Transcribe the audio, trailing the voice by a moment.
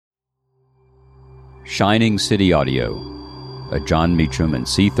Shining City Audio, a Jon Meacham and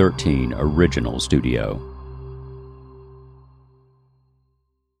C13 original studio.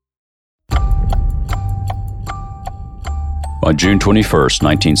 On June 21,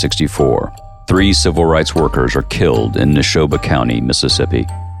 1964, 3 civil rights workers are killed in Neshoba County, Mississippi.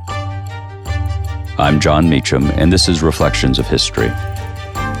 I'm Jon Meacham, and this is Reflections of History.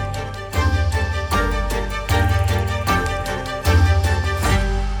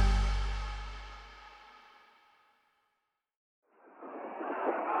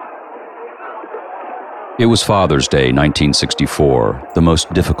 It was Father's Day, 1964, the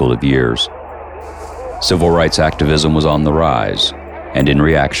most difficult of years. Civil rights activism was on the rise, and in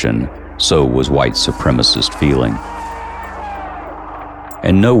reaction, so was white supremacist feeling.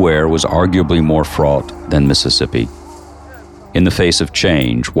 And nowhere was arguably more fraught than Mississippi. In the face of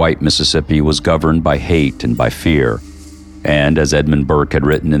change, white Mississippi was governed by hate and by fear. And as Edmund Burke had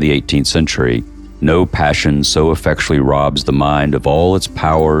written in the 18th century, no passion so effectually robs the mind of all its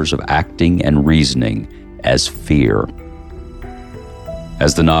powers of acting and reasoning as fear.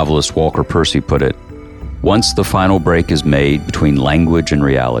 As the novelist Walker Percy put it, once the final break is made between language and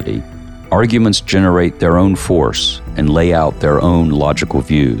reality, arguments generate their own force and lay out their own logical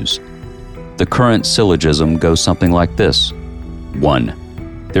views. The current syllogism goes something like this.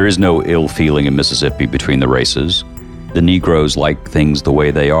 1. There is no ill feeling in Mississippi between the races. The Negroes like things the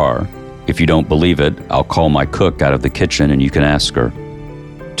way they are. If you don't believe it, I'll call my cook out of the kitchen and you can ask her.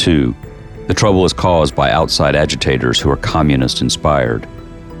 2. The trouble is caused by outside agitators who are communist-inspired.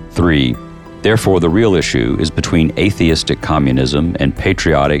 3. Therefore, the real issue is between atheistic communism and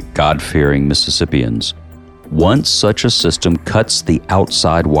patriotic, God-fearing Mississippians. Once such a system cuts the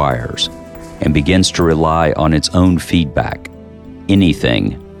outside wires and begins to rely on its own feedback,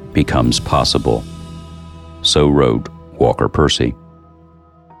 anything becomes possible. So wrote Walker Percy.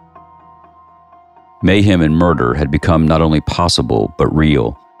 Mayhem and murder had become not only possible, but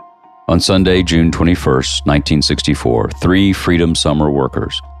real. On Sunday, June 21, 1964, 3 Freedom Summer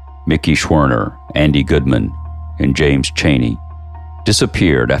workers, Mickey Schwerner, Andy Goodman, and James Chaney,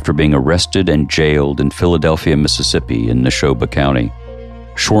 disappeared after being arrested and jailed in Philadelphia, Mississippi in Neshoba County.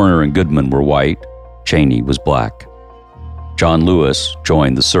 Schwerner and Goodman were white, Chaney was black. John Lewis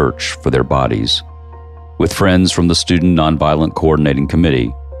joined the search for their bodies. With friends from the Student Nonviolent Coordinating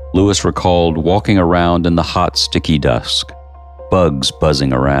Committee, Lewis recalled walking around in the hot, sticky dusk, bugs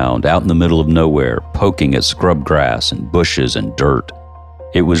buzzing around, out in the middle of nowhere, poking at scrub grass and bushes and dirt.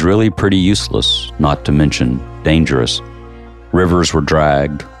 It was really pretty useless, not to mention dangerous. Rivers were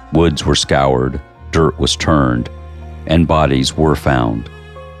dragged, woods were scoured, dirt was turned, and bodies were found.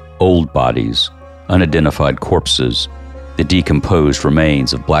 Old bodies, unidentified corpses, the decomposed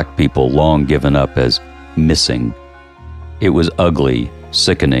remains of black people long given up as missing. It was ugly,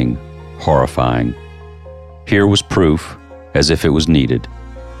 sickening, horrifying. Here was proof, as if it was needed,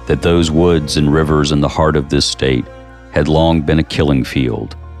 that those woods and rivers in the heart of this state had long been a killing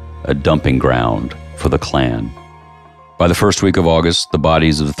field, a dumping ground for the Klan. By the first week of August, the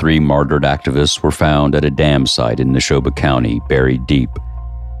bodies of the 3 martyred activists were found at a dam site in Neshoba County, buried deep.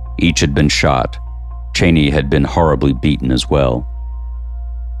 Each had been shot. Chaney had been horribly beaten as well.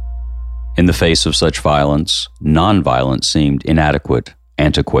 In the face of such violence, nonviolence seemed inadequate,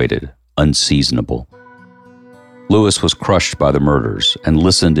 antiquated, unseasonable. Lewis was crushed by the murders and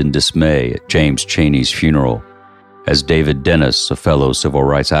listened in dismay at James Chaney's funeral, as David Dennis, a fellow civil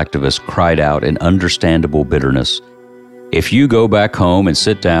rights activist, cried out in understandable bitterness, "If you go back home and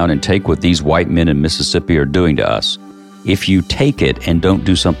sit down and take what these white men in Mississippi are doing to us, if you take it and don't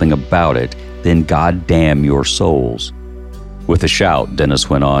do something about it, then God damn your souls." With a shout, Dennis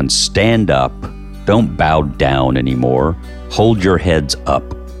went on, "Stand up. Don't bow down anymore. Hold your heads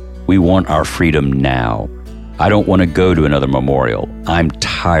up. We want our freedom now. I don't want to go to another memorial. I'm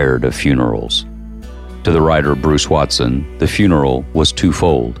tired of funerals." To the writer Bruce Watson, the funeral was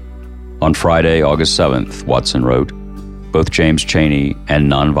twofold. On Friday, August 7th, Watson wrote, both James Chaney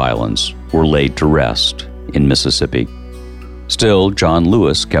and nonviolence were laid to rest in Mississippi. Still, John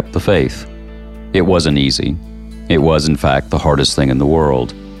Lewis kept the faith. It wasn't easy. It was, in fact, the hardest thing in the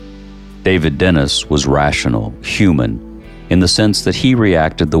world. David Dennis was rational, human, in the sense that he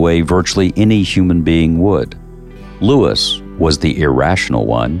reacted the way virtually any human being would. Lewis was the irrational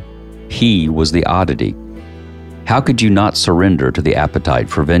one. He was the oddity. How could you not surrender to the appetite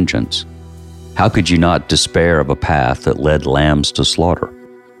for vengeance? How could you not despair of a path that led lambs to slaughter?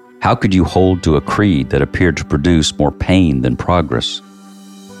 How could you hold to a creed that appeared to produce more pain than progress?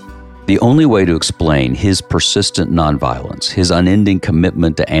 The only way to explain his persistent nonviolence, his unending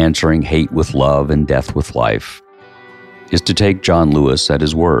commitment to answering hate with love and death with life, is to take John Lewis at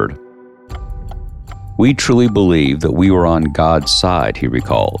his word. We truly believe that we were on God's side, he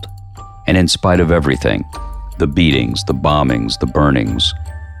recalled. And in spite of everything, the beatings, the bombings, the burnings,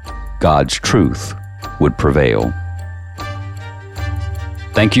 God's truth would prevail.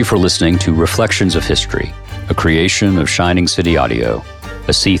 Thank you for listening to Reflections of History, a creation of Shining City Audio,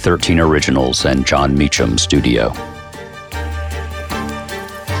 a C13 Originals and John Meacham studio.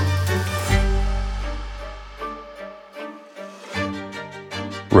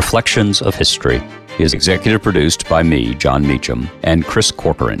 Reflections of History is executive produced by me, John Meacham, and Chris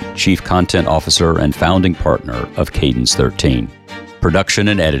Corcoran, Chief Content Officer and founding partner of Cadence 13. Production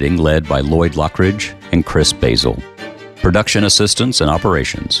and editing led by Lloyd Lockridge and Chris Basil. Production assistance and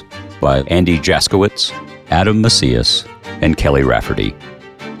operations by Andy Jaskowitz, Adam Macias, and Kelly Rafferty.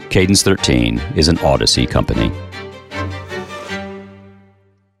 Cadence 13 is an Odyssey company.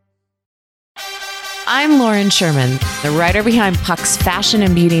 I'm Lauren Sherman, the writer behind Puck's Fashion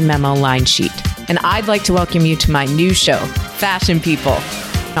and Beauty Memo line sheet, and I'd like to welcome you to my new show, Fashion People.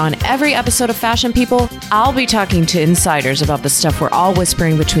 On every episode of Fashion People, I'll be talking to insiders about the stuff we're all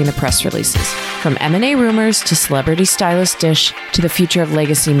whispering between the press releases, from M&A rumors to celebrity stylist dish to the future of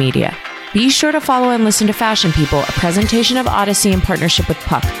legacy media. Be sure to follow and listen to Fashion People, a presentation of Odyssey in partnership with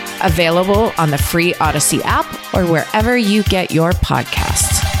Puck, available on the free Odyssey app or wherever you get your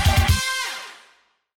podcasts.